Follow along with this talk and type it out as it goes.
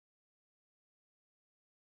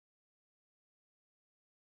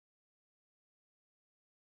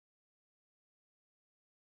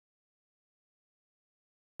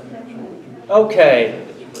Okay,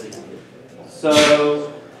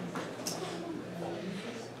 so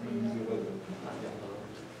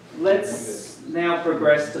let's now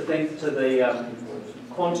progress to think to the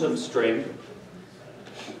quantum string.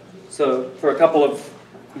 So for a couple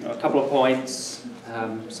of points,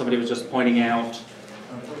 somebody was just pointing out.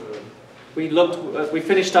 We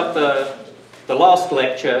finished up the last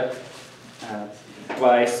lecture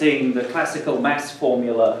by seeing the classical mass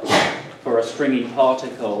formula for a stringy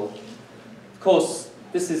particle. Of course,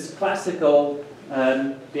 this is classical,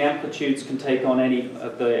 and the amplitudes can take on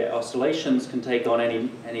the oscillations can take on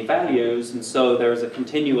any values, and so there is a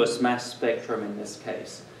continuous mass spectrum in this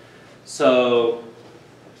case. So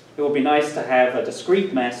it would be nice to have a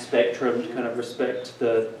discrete mass spectrum to kind of respect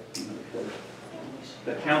the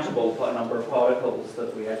countable number of particles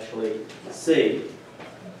that we actually see.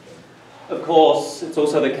 Of course, it's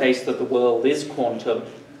also the case that the world is quantum,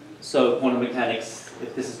 so quantum mechanics,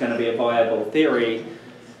 if this is going to be a viable theory,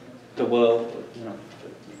 the world,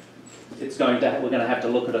 we're going to have to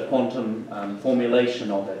look at a quantum formulation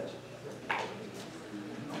of it.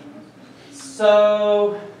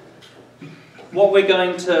 So what we're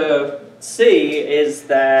going to see is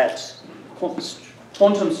that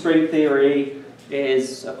quantum string theory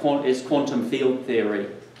is quantum field theory,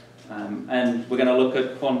 and we're going to look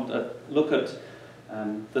at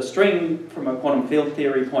the string from a quantum field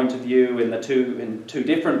theory point of view in two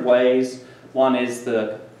different ways. One is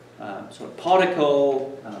the sort of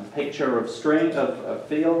particle picture of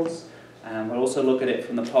fields, and we'll also look at it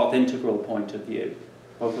from the path integral point of view,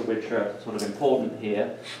 both of which are sort of important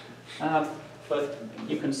here. But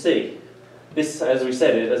you can see this, as I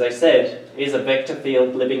said, is a vector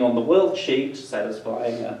field living on the world sheet,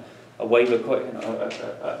 satisfying a wave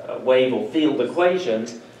or field equation.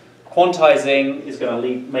 Quantizing is going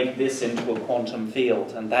to make this into a quantum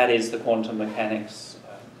field, and that is the quantum mechanics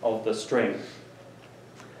of the string.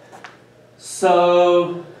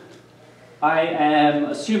 So I am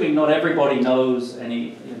assuming not everybody knows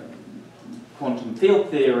any quantum field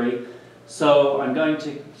theory, so I'm going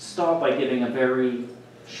to start by giving a very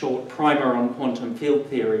short primer on quantum field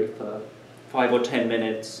theory for 5 or 10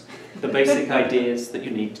 minutes, the basic ideas that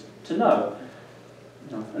you need to know.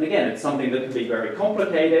 And again, it's something that can be very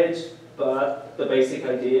complicated, but the basic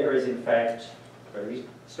idea is in fact very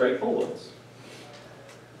straightforward.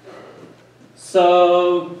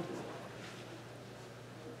 So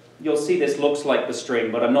you'll see this looks like the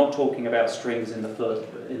string, but I'm not talking about strings in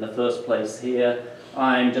the first place here.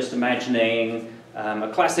 I'm just imagining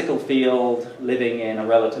a classical field living in a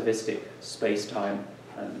relativistic space-time,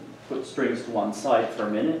 and put strings to one side for a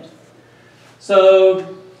minute.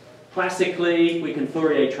 So classically, we can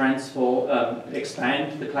Fourier transform,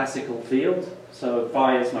 expand the classical field. So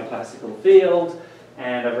phi is my classical field,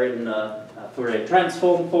 and I've written a Fourier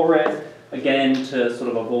transform for it, again to sort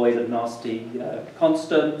of avoid nasty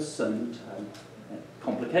constants and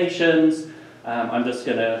complications. I'm just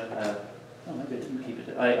going to, oh, maybe I didn't keep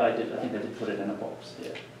it. I think I did put it in a box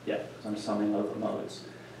here. Yeah, because I'm summing over modes.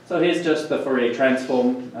 So here's just the Fourier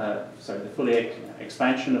transform, the Fourier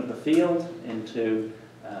expansion of the field into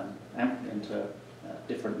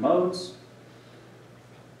different modes.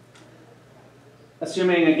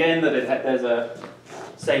 Assuming again that there's a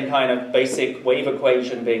same kind of basic wave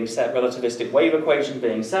equation relativistic wave equation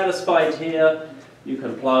being satisfied here, you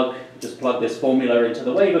can just plug this formula into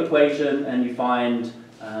the wave equation, and you find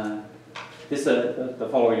the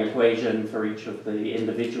following equation for each of the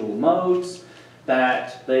individual modes,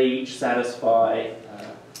 that they each satisfy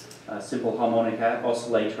a simple harmonic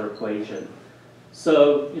oscillator equation.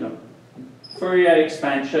 So, Fourier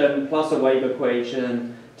expansion plus a wave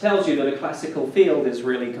equation tells you that a classical field is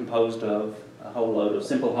really composed of a whole load of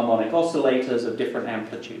simple harmonic oscillators of different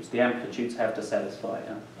amplitudes. The amplitudes have to satisfy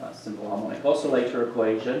a simple harmonic oscillator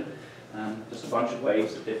equation, just a bunch of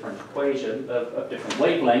waves of different different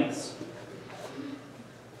wavelengths.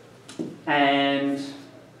 And I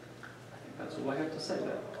think that's all I have to say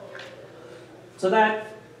there. So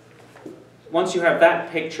once you have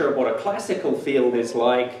that picture of what a classical field is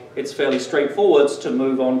like, it's fairly straightforward to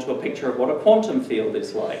move on to a picture of what a quantum field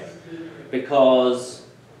is like. Because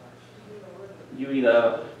you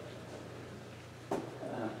either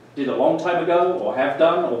did a long time ago, or have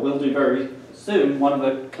done, or will do very soon, one of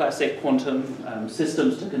the classic quantum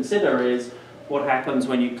systems to consider is what happens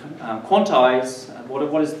when you quantize,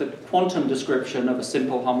 what is the quantum description of a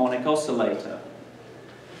simple harmonic oscillator.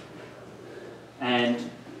 And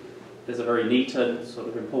there's a very neat and sort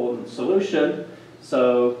of important solution.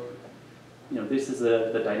 So, this is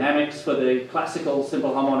the dynamics for the classical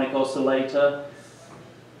simple harmonic oscillator.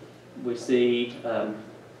 We see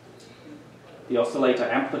the oscillator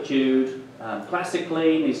amplitude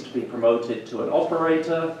classically needs to be promoted to an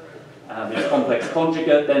operator. Its complex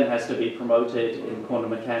conjugate then has to be promoted in quantum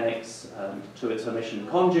mechanics to its Hermitian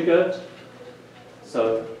conjugate.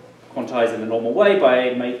 So quantize in the normal way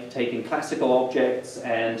by taking classical objects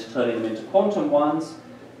and turning them into quantum ones,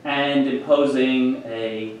 and imposing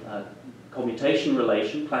a commutation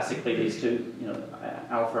relation. Classically, these two,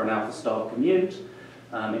 alpha and alpha star commute.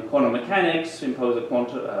 In quantum mechanics, impose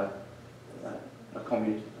a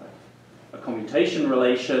commutation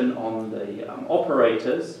relation on the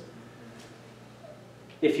operators.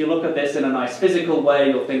 If you look at this in a nice physical way,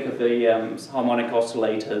 you'll think of the harmonic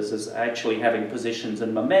oscillators as actually having positions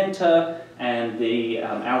and momenta, and the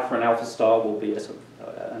alpha and alpha star will be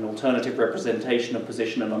an alternative representation of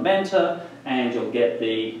position and momenta, and you'll get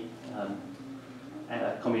the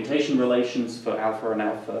commutation relations for alpha and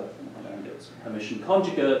alpha and its Hermitian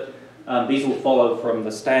conjugate. These will follow from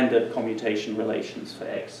the standard commutation relations for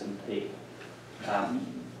x and p.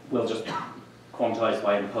 We'll just quantize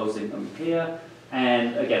by imposing them here.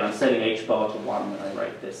 And again, I'm setting h bar to 1 when I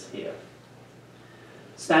write this here.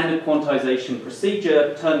 Standard quantization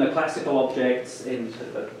procedure: turn the classical objects into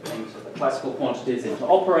the classical quantities into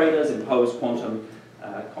operators, impose quantum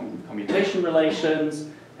commutation relations,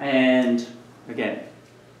 and again,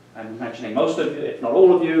 I'm imagining most of you, if not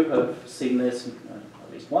all of you, have seen this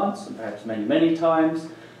at least once, and perhaps many, many times.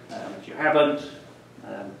 If you haven't,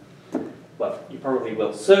 well, you probably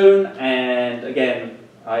will soon. And again,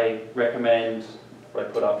 I recommend what I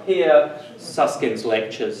put up here, Susskind's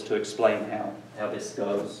lectures to explain how this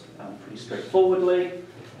goes pretty straightforwardly.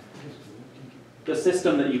 The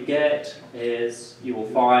system that you get is, you will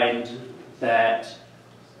find that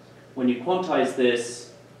when you quantize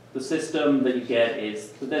this, the system that you get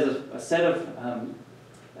is that there's a set of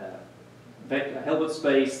a Hilbert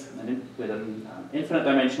space with an infinite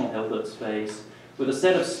dimensional Hilbert space with a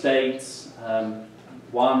set of states,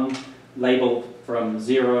 one labeled from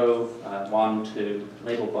 0, 1 to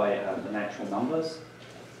labeled by the natural numbers,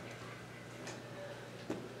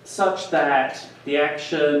 such that the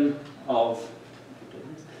action of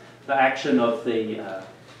the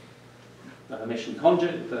Hermitian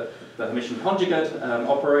conjugate,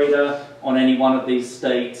 operator on any one of these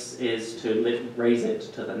states is to raise it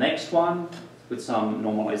to the next one with some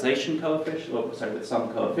normalization coefficient, or sorry, with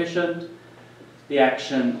some coefficient. The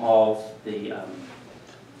action of the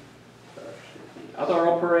other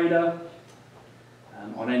operator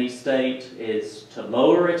on any state is to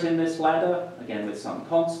lower it in this ladder, again with some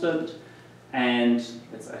constant, and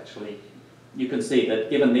it's actually, you can see that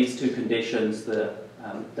given these two conditions,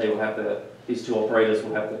 these two operators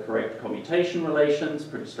will have the correct commutation relations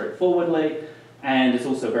pretty straightforwardly, and it's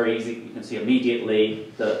also very easy, you can see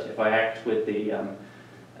immediately that if I act with the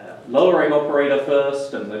lowering operator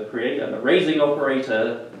first and the raising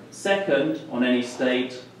operator second on any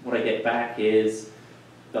state, what I get back is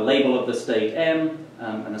the label of the state M,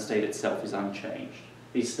 and the state itself is unchanged.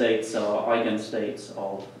 These states are eigenstates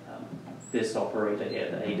of this operator here,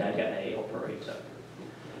 the A-A operator.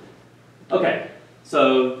 Okay,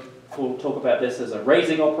 so we'll talk about this as a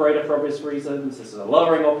raising operator for obvious reasons. This is a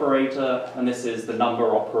lowering operator, and this is the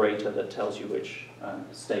number operator that tells you which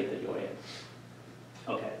state that you're in.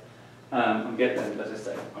 Okay, I'm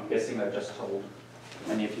guessing I've just told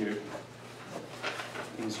many of you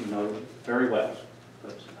things you know very well,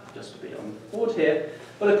 but just to be on board here.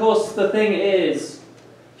 But of course, the thing is,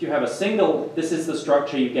 if you have a single, this is the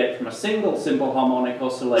structure you get from a single simple harmonic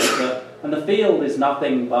oscillator, and the field is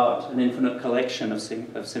nothing but an infinite collection of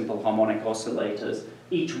simple harmonic oscillators,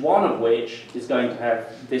 each one of which is going to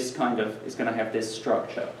have this this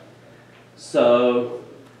structure. So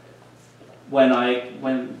when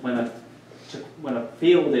a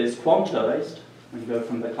field is quantized, when you go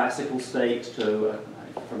from the classical state to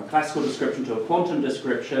from a classical description to a quantum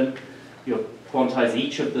description, you quantize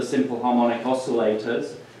each of the simple harmonic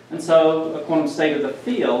oscillators, and so a quantum state of the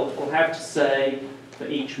field will have to say for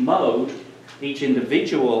each mode, each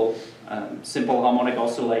individual simple harmonic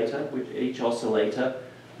oscillator, each oscillator,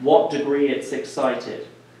 what degree it's excited.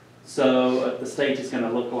 So the state is going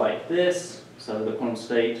to look like this. So the quantum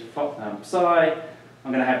state psi,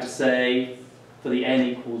 I'm going to have to say for the n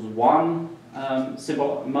equals 1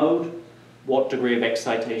 simple mode, what degree of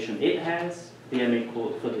excitation it has. For the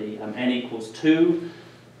n equals 2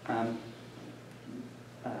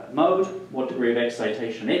 mode, what degree of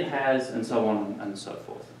excitation it has, and so on and so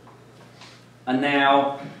forth. And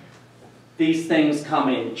now, these things come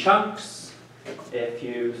in chunks. If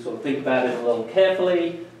you sort of think about it a little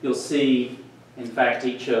carefully, you'll see, in fact,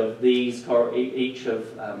 each of the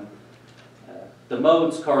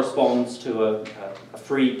modes corresponds to a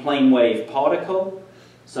free plane wave particle.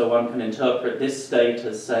 So one can interpret this state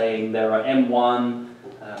as saying there are m1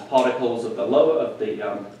 particles of the lowest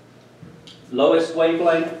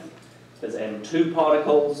wavelength, there's m2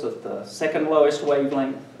 particles of the second lowest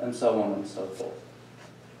wavelength, and so on and so forth.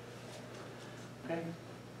 Okay.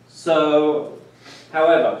 So,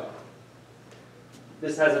 however,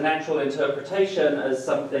 this has a natural interpretation as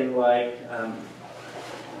something like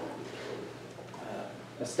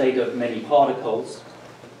a state of many particles,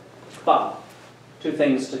 but two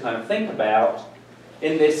things to kind of think about.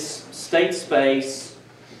 In this state space,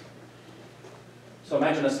 so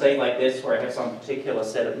imagine a state like this where I have some particular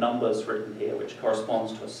set of numbers written here which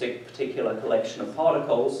corresponds to a particular collection of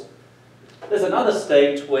particles. There's another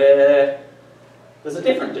state where there's a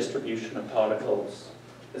different distribution of particles.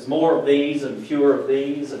 There's more of these and fewer of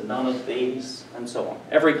these and none of these and so on.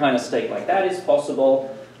 Every kind of state like that is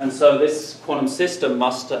possible, and so this quantum system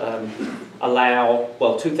must allow,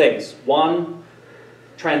 well, two things. One,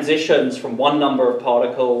 transitions from one number of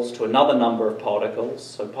particles to another number of particles.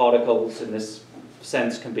 So particles in this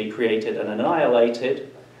sense can be created and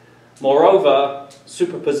annihilated. Moreover,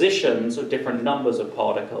 superpositions of different numbers of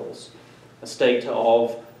particles. A state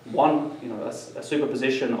of one, a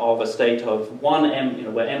superposition of a state of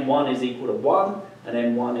 1m, where m1 is equal to 1 and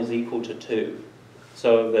m1 is equal to 2.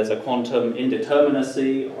 So there's a quantum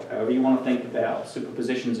indeterminacy, or however you want to think about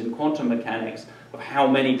superpositions in quantum mechanics, of how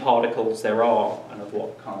many particles there are and of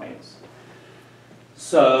what kinds.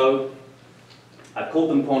 So I've called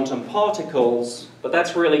them quantum particles, but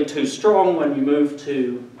that's really too strong when you move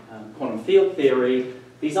to quantum field theory.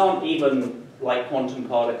 These aren't even like quantum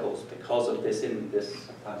particles because of this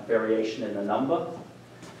variation in the number.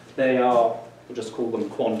 They are, we'll just call them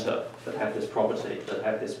quanta that have this property,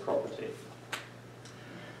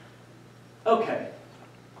 Okay,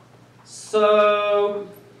 so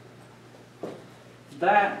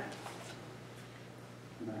that,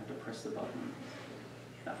 I'm going to have to press the button.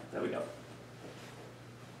 No, there we go.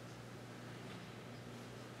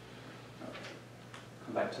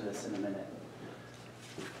 Come back to this in a minute.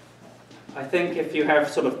 I think if you have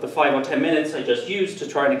sort of the 5 or 10 minutes I just used to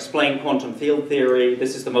try and explain quantum field theory,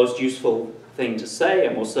 this is the most useful thing to say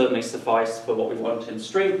and will certainly suffice for what we want in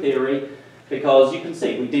string theory, because you can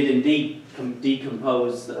see we did indeed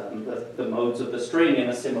decompose the modes of the string in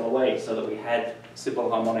a similar way so that we had simple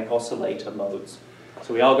harmonic oscillator modes.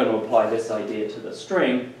 So we are going to apply this idea to the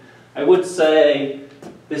string. I would say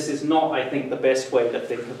this is not, I think, the best way to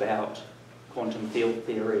think about quantum field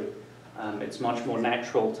theory. It's much more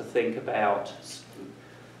natural to think about,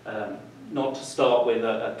 not to start with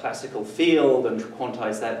a classical field and to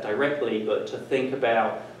quantize that directly, but to think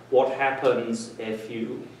about what happens if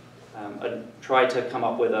you try to come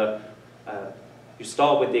up with you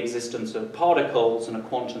start with the existence of particles and a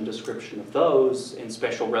quantum description of those in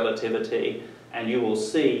special relativity, and you will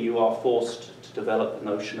see you are forced to develop the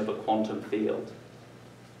notion of a quantum field.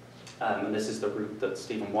 And this is the route that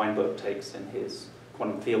Steven Weinberg takes in his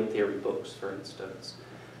quantum field theory books, for instance.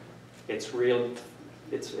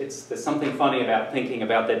 There's something funny about thinking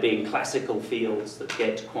about there being classical fields that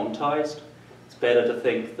get quantized. It's better to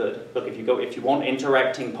think that, look, if you want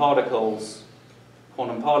interacting particles,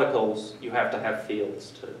 quantum particles, you have to have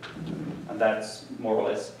fields too. And that's more or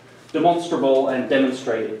less demonstrable and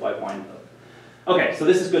demonstrated by Weinberg. Okay, so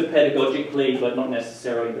this is good pedagogically, but not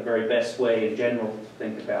necessarily the very best way in general to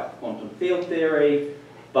think about quantum field theory,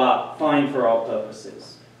 but fine for our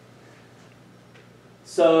purposes.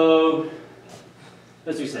 So,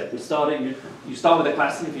 as we said, you start with a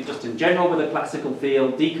classic, if you're just in general with a classical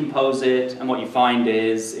field, decompose it, and what you find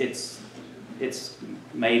is it's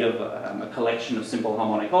made of a collection of simple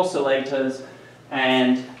harmonic oscillators,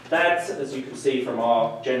 and that, as you can see from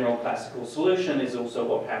our general classical solution, is also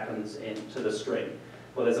what happens into the string.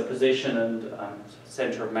 Well, there's a position and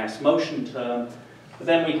center of mass motion term, but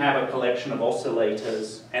then we have a collection of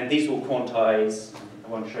oscillators, and these will quantize. I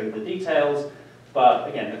won't show you the details, but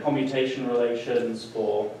again, the commutation relations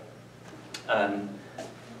for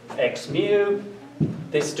x mu,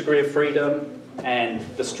 this degree of freedom, and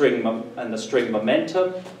the string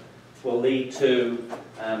momentum will lead to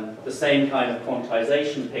the same kind of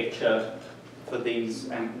quantization picture for these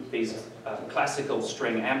classical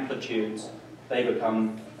string amplitudes. They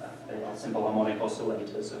become simple harmonic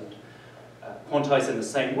oscillators and quantize in the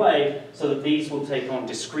same way, so that these will take on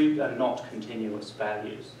discrete and not continuous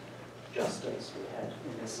values, just as we had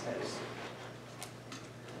in this case.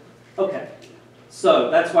 Okay, so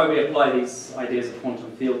that's why we apply these ideas of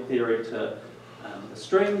quantum field theory to the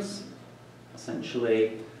strings.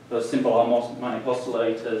 Essentially, those simple harmonic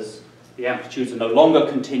oscillators, the amplitudes are no longer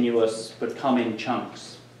continuous, but come in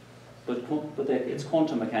chunks. but it's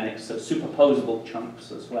quantum mechanics, so superposable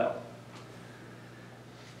chunks as well.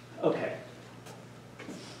 Okay.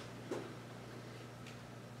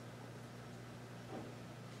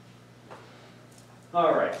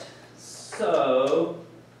 All right, so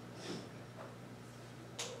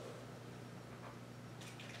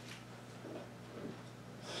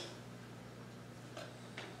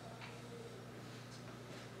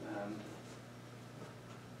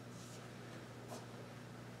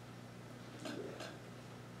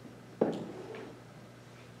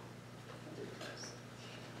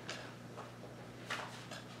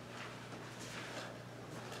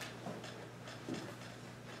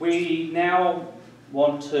we now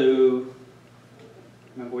want to,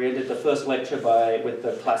 remember we ended the first lecture with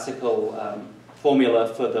the classical formula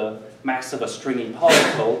for the mass of a stringy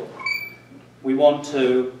particle. We want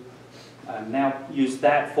to now use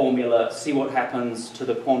that formula, see what happens to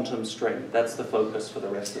the quantum string. That's the focus for the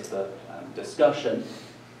rest of the discussion.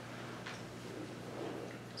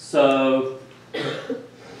 So,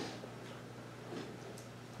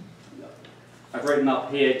 I've written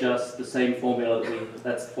up here just the same formula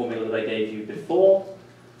that's the formula that I gave you before.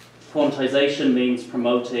 Quantization means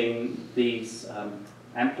promoting these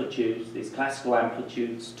amplitudes, these classical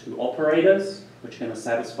amplitudes to operators, which are going to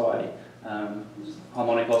satisfy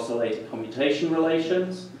harmonic oscillator commutation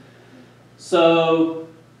relations. So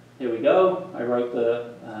here we go. I wrote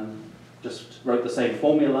just wrote the same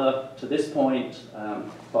formula to this point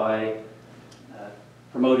by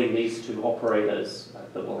promoting these two operators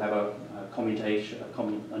that will have a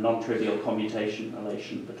non-trivial commutation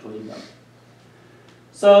relation between them.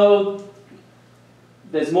 So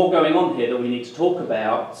there's more going on here that we need to talk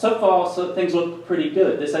about. So far, things look pretty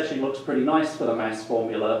good. This actually looks pretty nice for the mass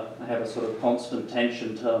formula. I have a sort of constant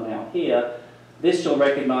tension term out here. This you'll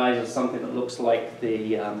recognize as something that looks like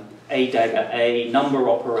the A dagger A number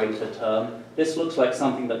operator term. This looks like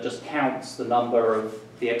something that just counts the number of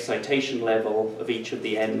the excitation level of each of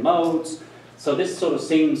the n modes. So this sort of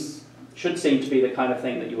should seem to be the kind of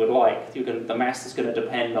thing that you would like. The mass is going to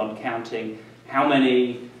depend on counting how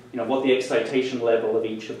many, what the excitation level of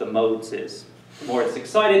each of the modes is. The more it's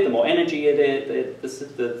excited, the more energy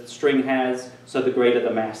the string has, so the greater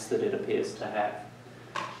the mass that it appears to have.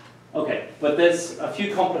 Okay, but there's a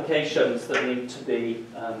few complications that need to be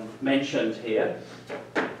mentioned here.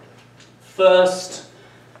 First,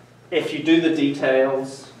 if you do the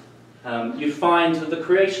details, you find that the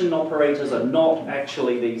creation operators are not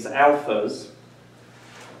actually these alphas,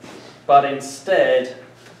 but instead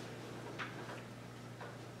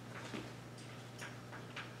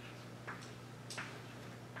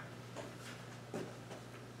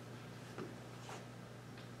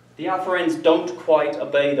the alpha ends don't quite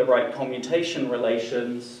obey the right commutation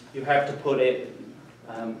relations. You have to put it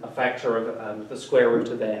a factor of the square root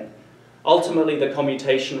of n. Ultimately, the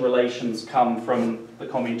commutation relations come from the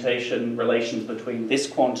commutation relations between this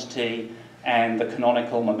quantity and the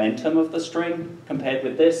canonical momentum of the string compared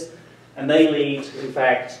with this. And they lead, in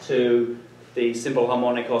fact, to the simple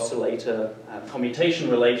harmonic oscillator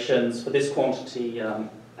commutation relations for this quantity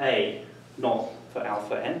A, not for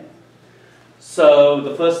alpha n. So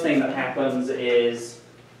the first thing that happens is,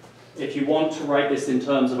 if you want to write this in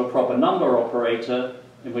terms of a proper number operator,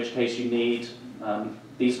 in which case you need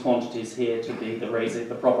these quantities here to be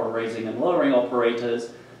the proper raising and lowering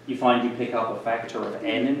operators, you find you pick up a factor of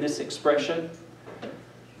n in this expression.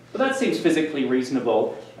 But that seems physically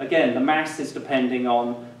reasonable. Again, the mass is depending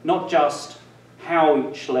on not just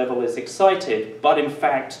how each level is excited, but in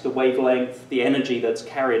fact the wavelength, the energy that's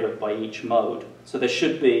carried by each mode. So there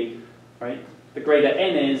should be, right, the greater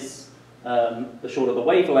n is, the shorter the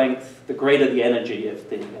wavelength, the greater the energy of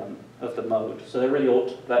the mode. So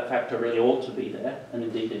that factor really ought to be there, and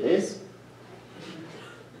indeed it is.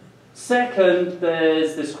 Second,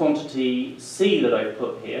 there's this quantity c that I've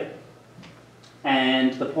put here.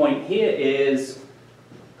 And the point here is,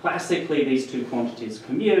 classically these two quantities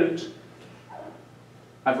commute.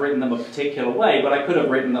 I've written them a particular way, but I could have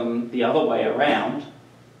written them the other way around.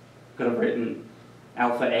 Could have written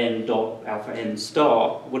alpha n dot alpha n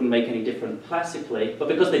star. Wouldn't make any difference classically, but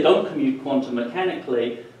because they don't commute quantum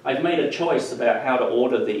mechanically, I've made a choice about how to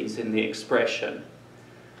order these in the expression.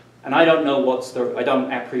 And I don't know I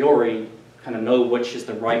don't a priori kind of know which is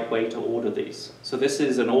the right way to order these. So this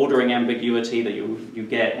is an ordering ambiguity that you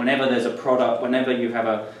get whenever there's a product, whenever you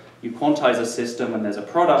quantize a system and there's a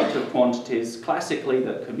product of quantities classically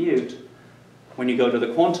that commute. When you go to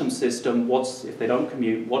the quantum system, if they don't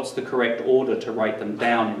commute, what's the correct order to write them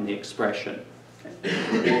down in the expression?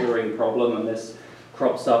 Okay. Ordering problem, and this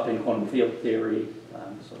crops up in quantum field theory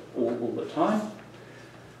all the time.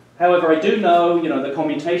 However, I do know, the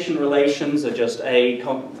commutation relations are just the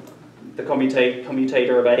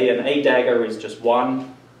commutator of A and A dagger is just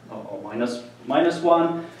 1 or minus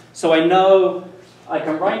 1. So I know I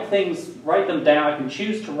can write them down, I can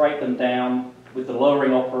choose to write them down with the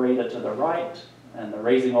lowering operator to the right and the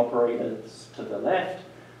raising operators to the left.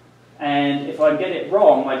 And if I get it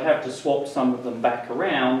wrong, I'd have to swap some of them back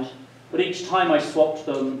around. But each time I swapped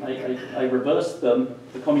them, I reversed them,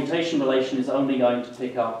 the commutation relation is only going to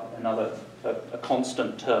pick up a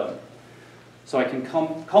constant term. So I can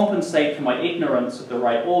compensate for my ignorance of the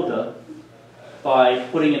right order by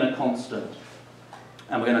putting in a constant.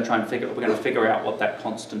 And we're going to figure out what that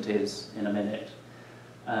constant is in a minute.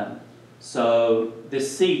 So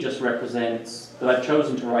this C just represents that I've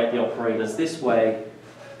chosen to write the operators this way,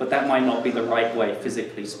 but that might not be the right way,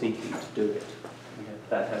 physically speaking, to do it.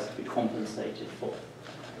 That has to be compensated for.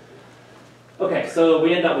 Okay, so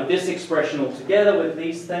we end up with this expression altogether with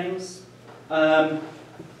these things. One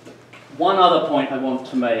other point I want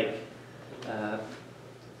to make.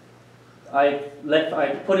 I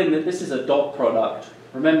put in that this is a dot product.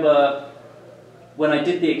 Remember, when I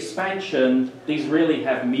did the expansion, these really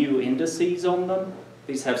have mu indices on them.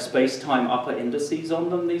 These have space-time upper indices on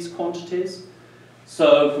them, these quantities.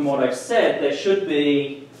 So from what I've said, there should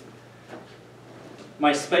be,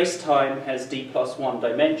 my space-time has d+1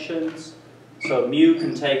 dimensions, so mu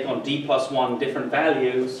can take on d+1 different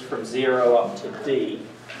values from 0 up to d.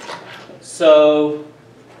 So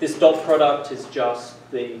this dot product is just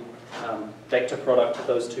the vector product of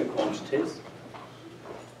those two quantities,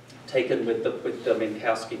 taken with the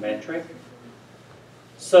Minkowski metric.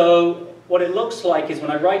 So what it looks like is when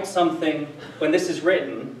I write something, when this is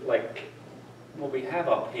written, like what we have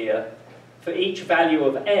up here, for each value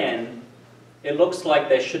of n, it looks like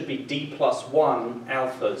there should be d+1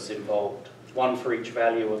 alphas involved, one for each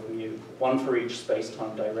value of mu, one for each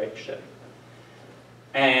space-time direction.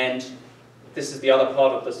 And this is the other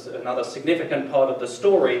part of this, another significant part of the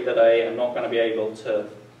story that I am not going to be able to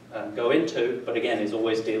go into, but again is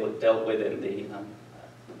always dealt with in the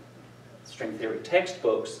string theory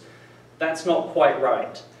textbooks. That's not quite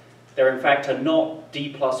right. There in fact are not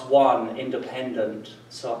d+1 independent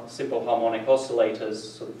simple harmonic oscillators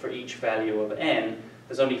sort of for each value of n.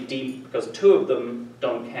 There's only d, because two of them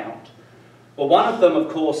don't count. Well, one of them, of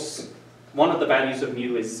course, one of the values of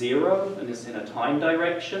mu is 0 and is in a time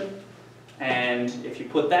direction. And if you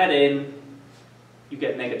put that in, you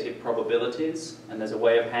get negative probabilities, and there's a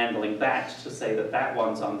way of handling that to say that that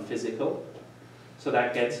one's unphysical. So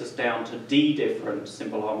that gets us down to d different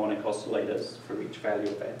simple harmonic oscillators for each value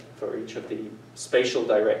of n, for each of the spatial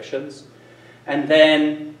directions. And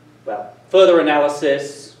then, well, further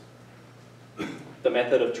analysis, the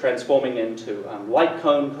method of transforming into light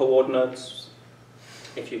cone coordinates,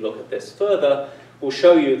 if you look at this further, will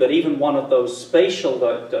show you that even one of those spatial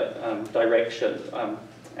direction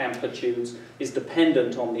amplitudes is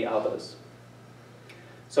dependent on the others.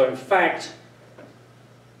 So in fact,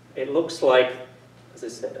 it looks like, as I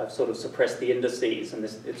said, I've sort of suppressed the indices and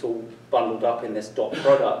it's all bundled up in this dot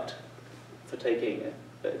product for taking it.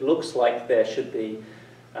 But it looks like there should be,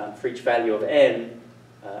 for each value of n,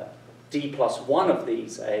 d+1 of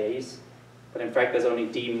these a's, but in fact there's only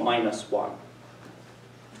d-1.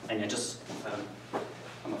 And you're just,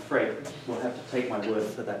 I'm afraid we'll have to take my word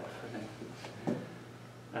for that for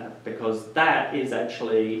now. Because that is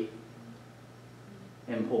actually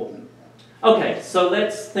important. Okay, so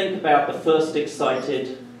let's think about the first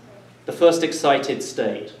excited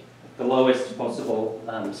state, the lowest possible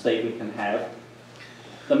state we can have.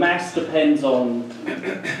 The mass depends on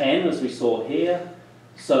n, as we saw here.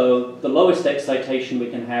 So the lowest excitation we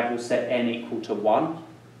can have will set n equal to 1. Okay.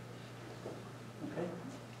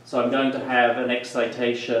 So I'm going to have an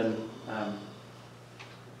excitation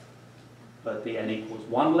at the n equals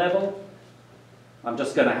 1 level. I'm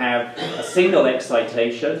just going to have a single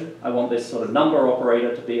excitation. I want this sort of number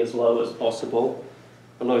operator to be as low as possible.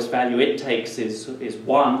 The lowest value it takes is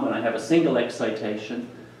 1 when I have a single excitation.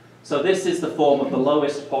 So this is the form of the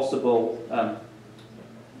lowest possible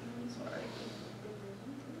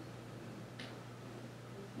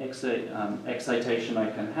excitation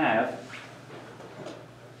I can have.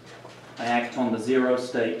 I act on the 0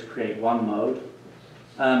 state to create one mode.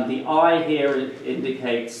 The I here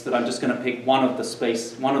indicates that I'm just going to pick one of the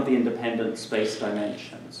independent space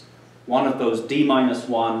dimensions, one of those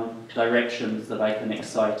d-1 directions that I can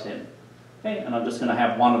excite in. Okay, and I'm just going to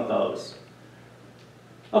have one of those.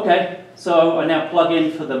 Okay, so I now plug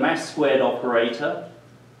in for the mass squared operator.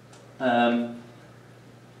 Well,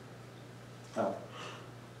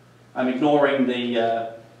 I'm ignoring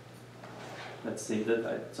the let's see,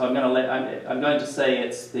 so I'm going to say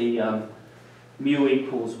it's the mu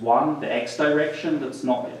equals 1, the x direction that's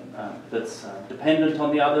not dependent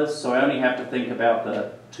on the others. So I only have to think about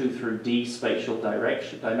the 2 through d spatial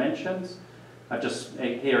dimensions. I've just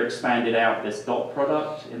here expanded out this dot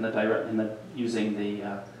product using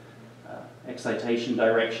the excitation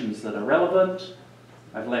directions that are relevant.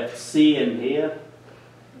 I've left c in here.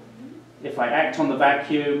 If I act on the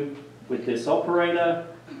vacuum with this operator,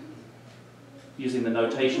 using the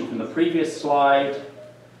notation from the previous slide,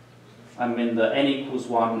 I'm in the n equals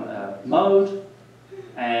 1 mode,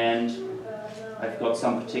 and I've got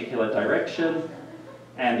some particular direction,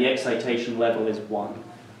 and the excitation level is 1.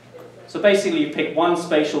 So basically you pick one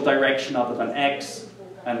spatial direction other than x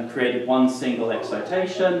and created one single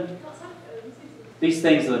excitation. These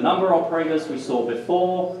things are the number operators we saw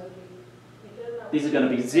before. These are going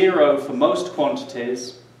to be 0 for most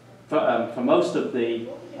quantities, for most of the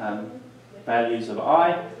values of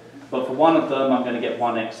I, but for one of them I'm going to get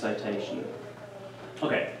one excitation.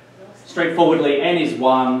 Okay, straightforwardly n is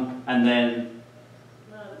 1, and then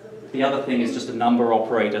the other thing is just a number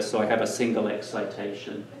operator, so I have a single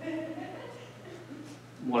excitation.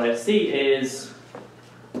 What I see is,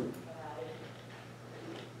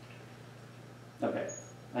 okay,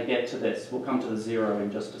 I get to this. We'll come to the 0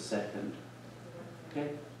 in just a second. Okay,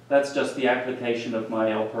 that's just the application of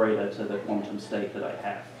my operator to the quantum state that I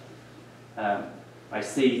have. I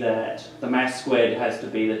see that the mass squared has to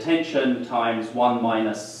be the tension times 1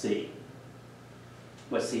 minus c,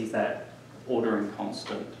 where c is that ordering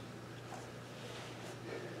constant.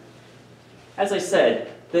 As I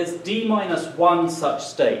said, there's d minus 1 such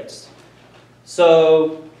states.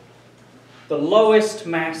 So the lowest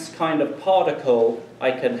mass kind of particle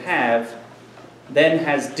I can have then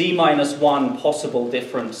has d minus 1 possible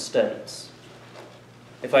different states.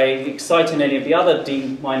 If I excite in any of the other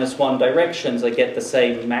d minus 1 directions, I get the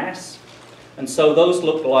same mass. And so those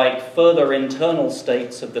look like further internal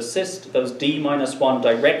states of the system. Those d minus 1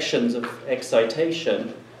 directions of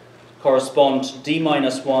excitation correspond to d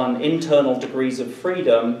minus 1 internal degrees of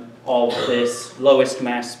freedom of this lowest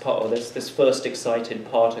mass part, or this first excited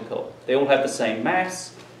particle. They all have the same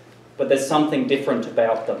mass, but there's something different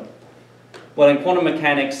about them. Well, in quantum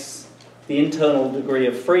mechanics, the internal degree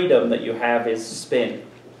of freedom that you have is spin,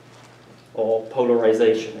 or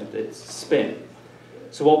polarization. It's spin.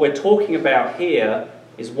 So what we're talking about here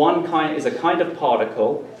is a kind of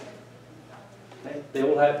particle. Okay? They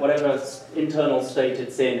all have whatever internal state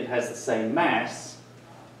it's in. It has the same mass,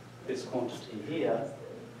 this quantity here.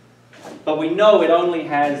 But we know it only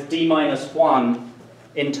has d minus 1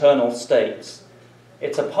 internal states.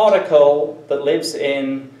 It's a particle that lives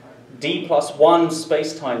in d plus 1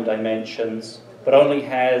 space-time dimensions, but only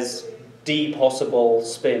has d possible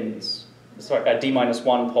spins. Sorry, d minus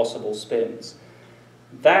 1 possible spins.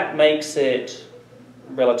 That makes it,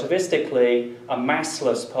 relativistically, a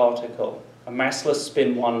massless particle, a massless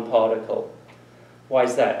spin 1 particle. Why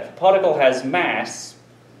is that? If a particle has mass,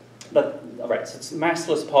 so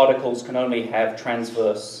massless particles can only have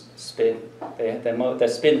transverse spin. Their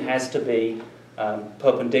spin has to be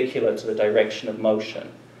perpendicular to the direction of motion.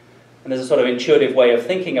 And there's a sort of intuitive way of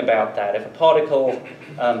thinking about that. If a particle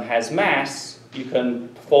has mass, you can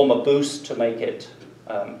perform a boost to make it,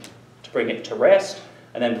 to bring it to rest,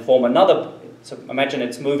 and then perform another. So imagine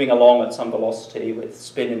it's moving along at some velocity with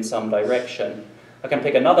spin in some direction. I can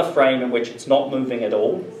pick another frame in which it's not moving at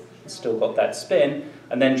all, it's still got that spin,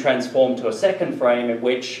 and then transform to a second frame in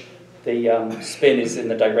which the spin is in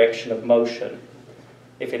the direction of motion.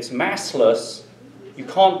 If it's massless, you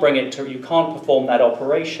can't perform that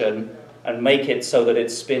operation and make it so that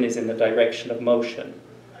its spin is in the direction of motion.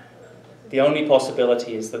 The only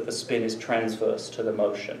possibility is that the spin is transverse to the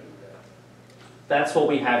motion. That's what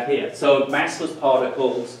we have here. So massless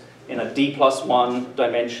particles in a d plus 1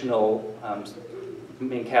 dimensional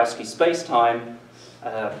Minkowski spacetime.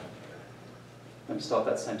 Let me start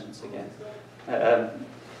that sentence again. I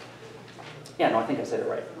think I said it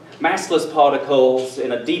right. Massless particles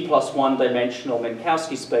in a d plus 1 dimensional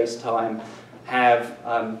Minkowski spacetime have,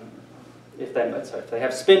 if they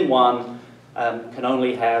have spin 1, can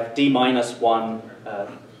only have d minus 1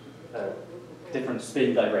 different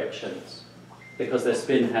spin directions, because their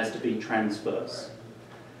spin has to be transverse.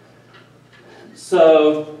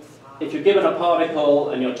 So if you're given a particle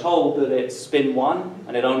and you're told that it's spin 1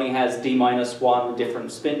 and it only has d minus 1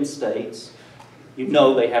 different spin states, you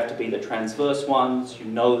know they have to be the transverse ones, you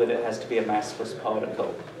know that it has to be a massless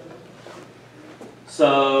particle.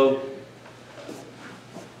 So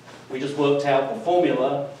we just worked out the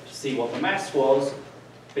formula to see what the mass was.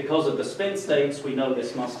 because of the spin states, we know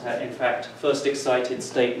this must have, in fact, first excited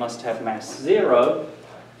state must have mass 0.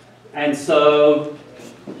 And so,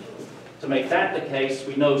 to make that the case,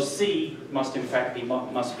 we know C must in fact be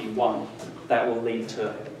 1. That will lead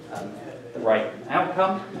to the right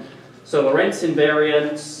outcome. So Lorentz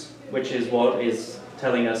invariance, which is what is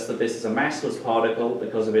telling us that this is a massless particle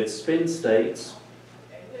because of its spin states,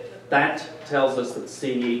 that tells us that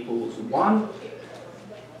C equals 1.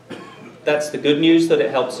 That's the good news, that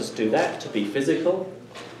it helps us do that, to be physical.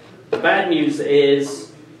 The bad news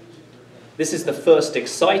is, this is the first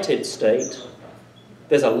excited state.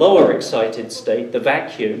 There's a lower excited state, the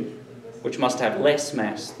vacuum, which must have less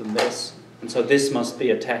mass than this. And so this must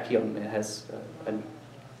be a tachyon. It has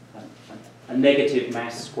a negative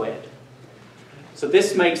mass squared. So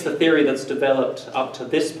this makes the theory that's developed up to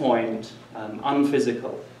this point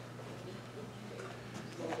unphysical.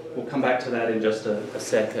 We'll come back to that in just a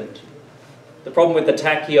second. The problem with the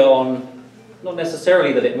tachyon, not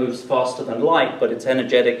necessarily that it moves faster than light, but it's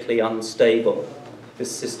energetically unstable.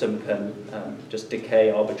 This system can just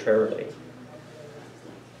decay arbitrarily.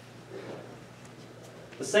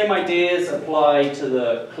 The same ideas apply to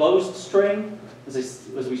the closed string.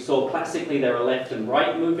 As we saw classically, there are left and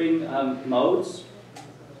right moving modes.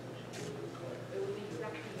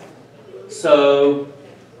 So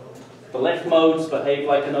the left modes behave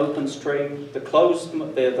like an open string. The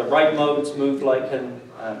right modes move like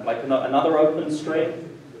another open string.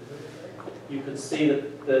 You can see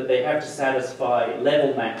that they have to satisfy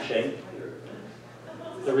level matching.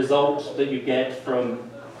 The result that you get from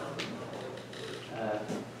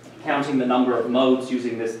counting the number of modes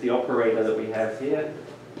using the operator that we have here.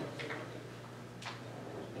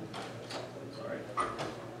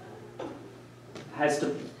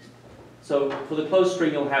 So for the closed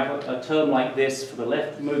string, you'll have a term like this for the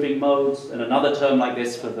left moving modes and another term like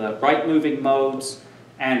this for the right moving modes.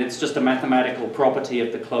 And it's just a mathematical property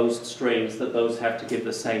of the closed strings that those have to give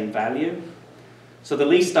the same value. So the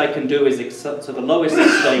least I can do is, so the lowest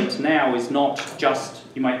state now is not just,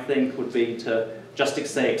 you might think would be to just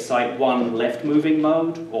say excite one left moving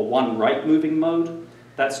mode or one right moving mode.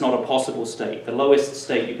 That's not a possible state. The lowest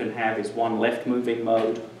state you can have is one left moving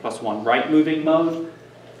mode plus one right moving mode.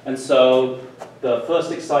 And so the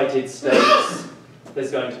first excited states,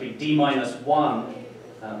 there's going to be d minus 1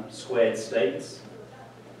 squared states.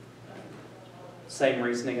 Same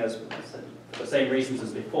reasoning as the same reasons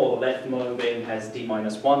as before. The left moving has d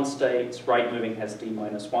minus 1 states, right moving has d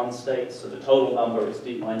minus 1 states, so the total number is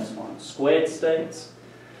d minus 1 squared states.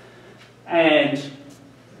 And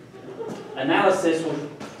analysis will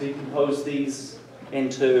decompose these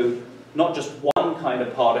into not just one kind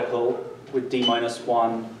of particle with d minus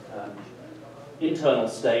 1 internal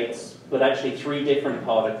states, but actually 3 different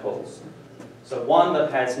particles. So one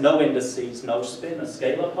that has no indices, no spin, a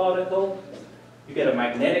scalar particle. You get a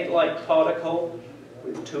magnetic-like particle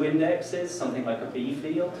with 2 indexes, something like a B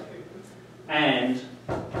field. And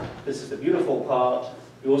this is the beautiful part,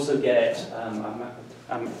 you also get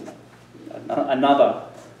another,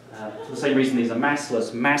 for the same reason these are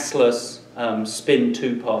massless spin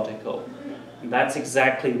 2 particle. And that's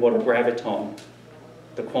exactly what a graviton,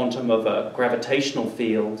 the quantum of a gravitational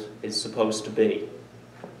field, is supposed to be.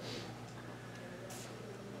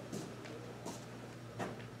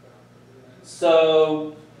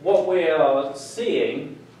 So what we are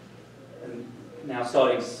seeing, and now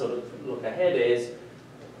starting to sort of look ahead, is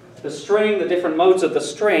the string, the different modes of the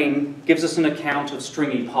string, gives us an account of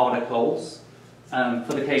stringy particles.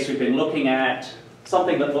 For the case we've been looking at,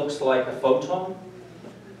 something that looks like a photon,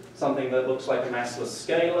 something that looks like a massless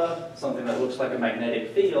scalar, something that looks like a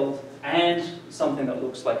magnetic field, and something that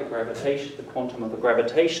looks like the quantum of a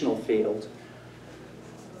gravitational field.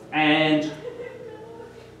 And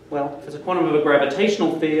well, if it's a quantum of a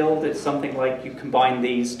gravitational field, it's something like you combine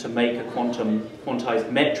these to make a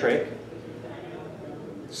quantized metric.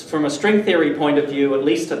 From a string theory point of view, at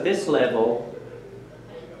least at this level,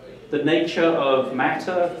 the nature of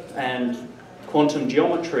matter and quantum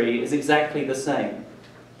geometry is exactly the same.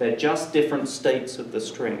 They're just different states of the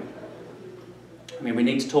string. I mean, we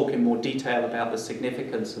need to talk in more detail about the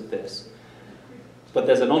significance of this. But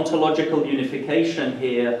there's an ontological unification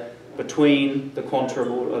here between the quanta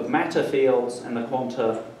of matter fields and the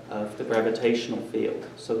quanta of the gravitational field.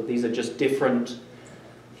 So these are just different,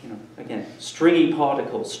 again, stringy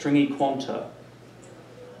particles, stringy quanta.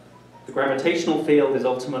 The gravitational field is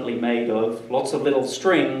ultimately made of lots of little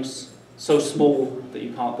strings, so small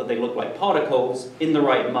that they look like particles, in the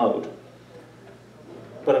right mode.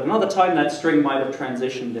 But at another time, that string might have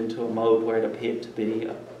transitioned into a mode where it appeared to be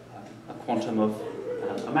a quantum of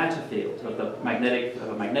a matter field, of a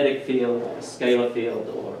magnetic field, a scalar field,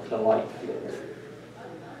 or the light field.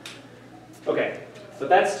 Okay, but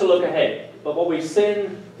that's to look ahead. But what we've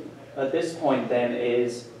seen at this point then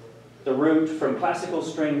is the route from classical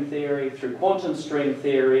string theory through quantum string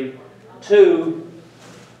theory to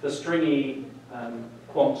the stringy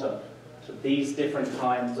quanta, to these different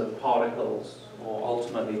kinds of particles, or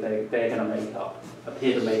ultimately they're going to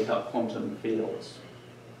appear to make up quantum fields.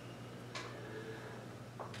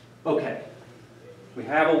 Okay, we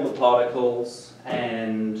have all the particles,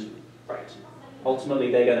 and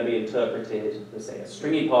ultimately they're going to be interpreted, let's say, as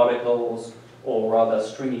stringy particles, or rather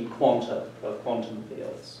stringy quanta of quantum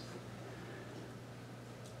fields.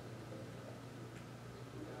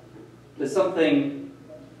 There's something,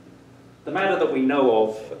 the matter that we know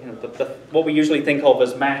of, what we usually think of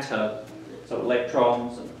as matter, so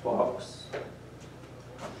electrons and quarks,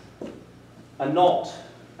 are not,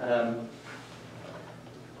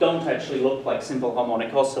 don't actually look like simple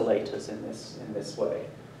harmonic oscillators in this way.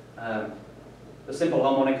 The simple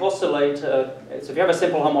harmonic oscillator, so if you have a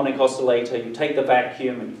simple harmonic oscillator, you take the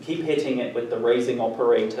vacuum and you keep hitting it with the raising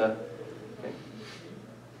operator. Okay.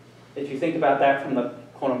 If you think about that from the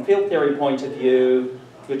quantum field theory point of view,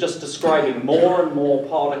 you're just describing more and more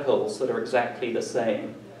particles that are exactly the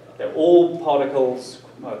same. They're all particles,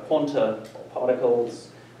 quanta particles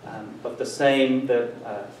of the same, they're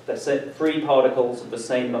free particles of the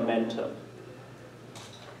same momentum.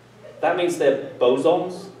 That means they're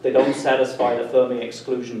bosons. They don't satisfy the Fermi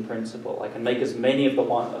exclusion principle. I can make as many of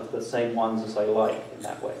the same ones as I like in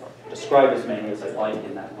that way, or describe as many as I like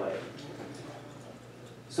in that way.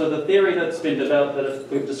 So the theory that's been developed, that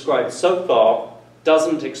we've described so far,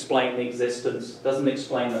 doesn't explain the existence, doesn't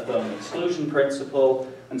explain the Fermi exclusion principle,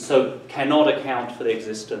 and so cannot account for the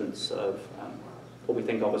existence of what we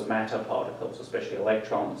think of as matter particles, especially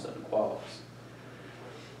electrons and quarks.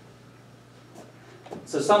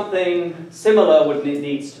 So something similar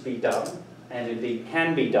needs to be done, and indeed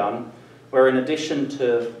can be done, where in addition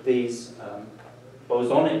to these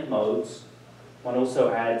bosonic modes, one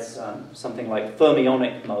also adds something like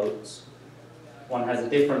fermionic modes. One has a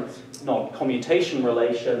different, not commutation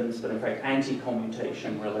relations, but in fact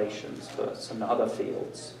anti-commutation relations for some other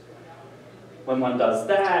fields. When one does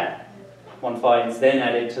that, one finds then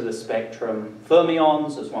added to the spectrum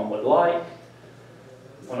fermions, as one would like.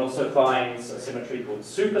 One also finds a symmetry called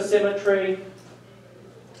supersymmetry.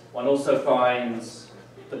 One also finds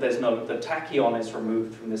that the tachyon is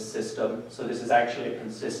removed from this system, so this is actually a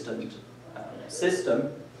consistent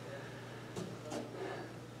system.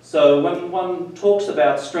 So when one talks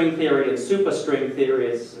about string theory and superstring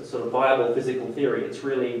theory as a sort of viable physical theory, it's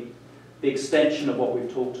really the extension of what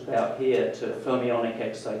we've talked about here to fermionic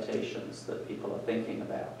excitations that people are thinking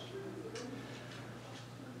about.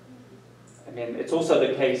 I mean, it's also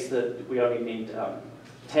the case that we only need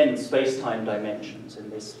 10 space-time dimensions in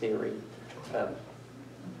this theory,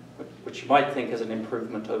 which you might think is an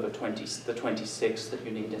improvement over the 26 that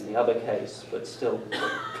you need in the other case, but still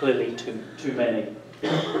clearly too many.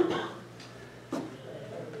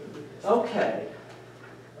 Okay.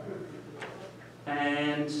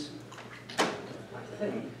 And I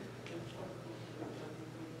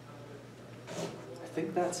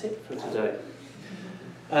think that's it for today.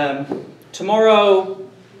 Tomorrow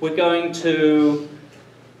we're going to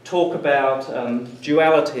talk about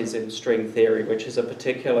dualities in string theory, which is a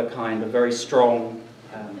particular kind of very strong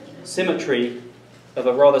symmetry of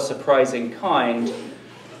a rather surprising kind,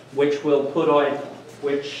 which will put on,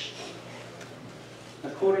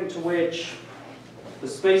 according to which the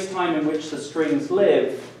space-time in which the strings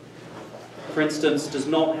live, for instance, does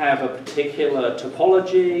not have a particular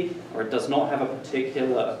topology, or it does not have a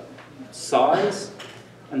particular size.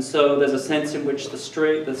 And so there's a sense in which the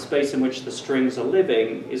space in which the strings are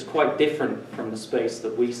living is quite different from the space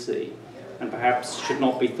that we see, and perhaps should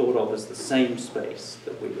not be thought of as the same space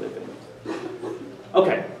that we live in.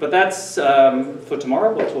 Okay, but that's for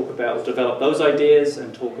tomorrow. We'll develop those ideas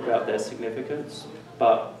and talk about their significance.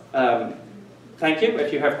 But thank you.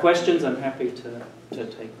 If you have questions, I'm happy to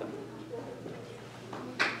take them.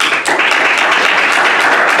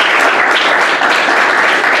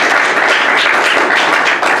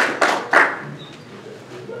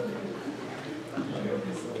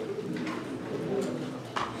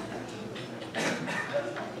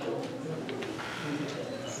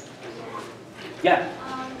 Yeah.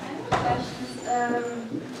 I have a question.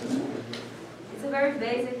 It's a very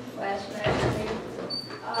basic question, actually.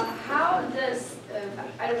 How does,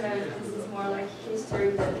 I don't know if this is more like history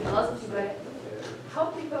than philosophy, but how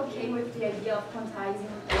people came with the idea of quantizing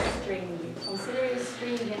a string, considering a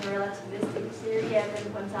string in relativistic theory and then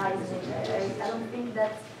quantizing it. I don't think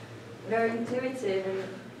that's very intuitive, and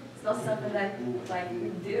it's not something that we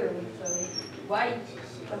do. So why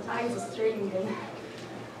quantize a string?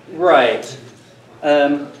 Right.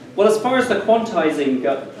 Well, as far as the quantizing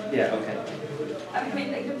goes, yeah, okay. I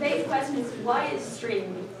mean, the basic question is why is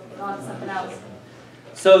string, not something else?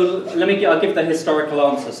 So I'll give the historical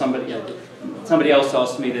answer. Somebody else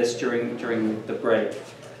asked me this during the break.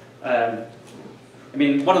 I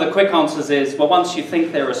mean, one of the quick answers is, well, once you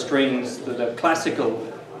think there are strings that are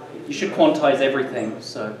classical, you should quantize everything.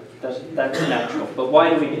 So that's natural. But why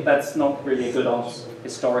do we? That's not really a good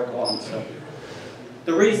historical answer.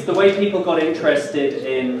 The way people got interested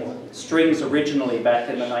in strings originally back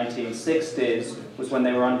in the 1960s was when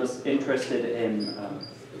they were interested in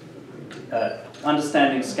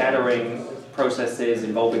understanding scattering processes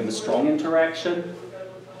involving the strong interaction.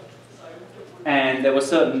 And there were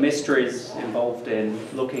certain mysteries involved in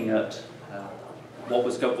looking at what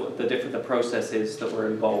was the processes that were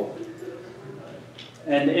involved.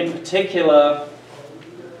 And in particular,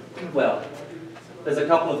 well, there's a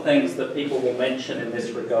couple of things that people will mention in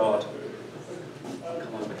this regard.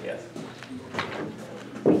 Come over here.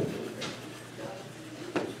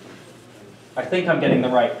 I think I'm getting the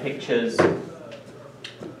right pictures.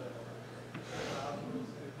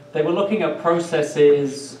 They were looking at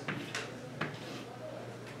processes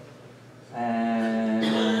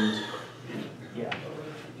and yeah.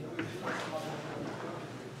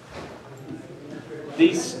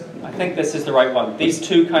 I think this is the right one. These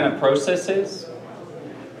two kind of processes.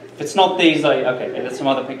 If it's not these, okay, there's some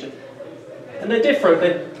other pictures. And they're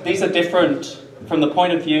different. These are different from the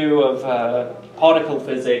point of view of particle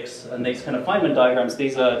physics and these kind of Feynman diagrams.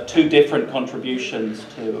 These are two different contributions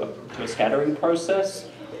to a scattering process.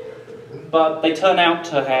 But they turn out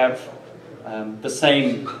to have the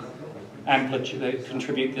same amplitude, they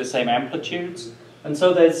contribute to the same amplitudes. And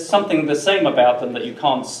so there's something the same about them that you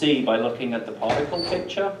can't see by looking at the particle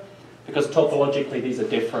picture, because topologically these are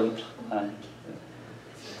different.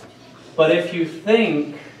 But if you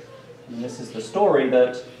think, and this is the story,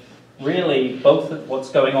 that really what's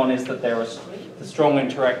going on is that the strong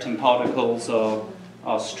interacting particles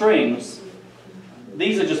are strings,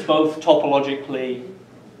 these are just both topologically.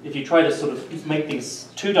 If you try to sort of make these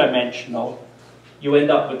two-dimensional, you end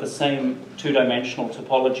up with the same two-dimensional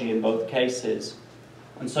topology in both cases.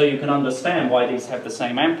 And so you can understand why these have the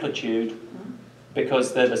same amplitude,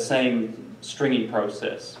 because they're the same stringy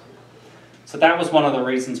process. So that was one of the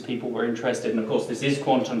reasons people were interested. And of course, this is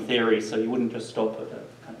quantum theory, so you wouldn't just stop at a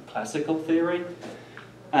kind of classical theory.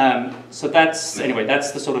 So that's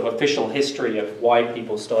the sort of official history of why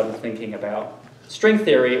people started thinking about string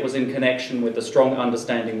theory. It was in connection with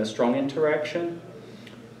understanding the strong interaction.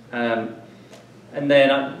 And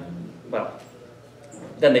then,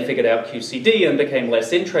 then they figured out QCD and became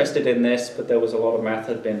less interested in this, but there was a lot of math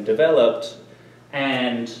that had been developed.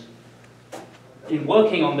 And in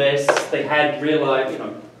working on this, they had realized,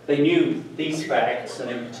 they knew these facts,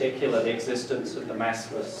 and in particular the existence of the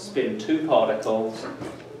massless spin 2 particles.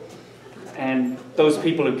 And those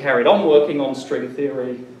people who carried on working on string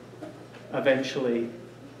theory eventually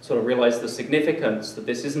sort of realized the significance that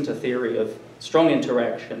this isn't a theory of strong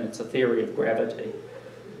interaction, it's a theory of gravity.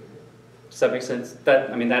 Does that make sense?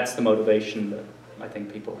 That's the motivation that I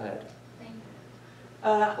think people had.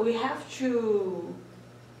 We have to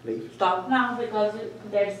stop now because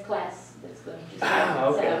there's class that's going to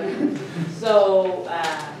start. Okay. So,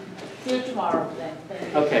 see you tomorrow then.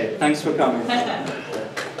 Okay, thanks for coming.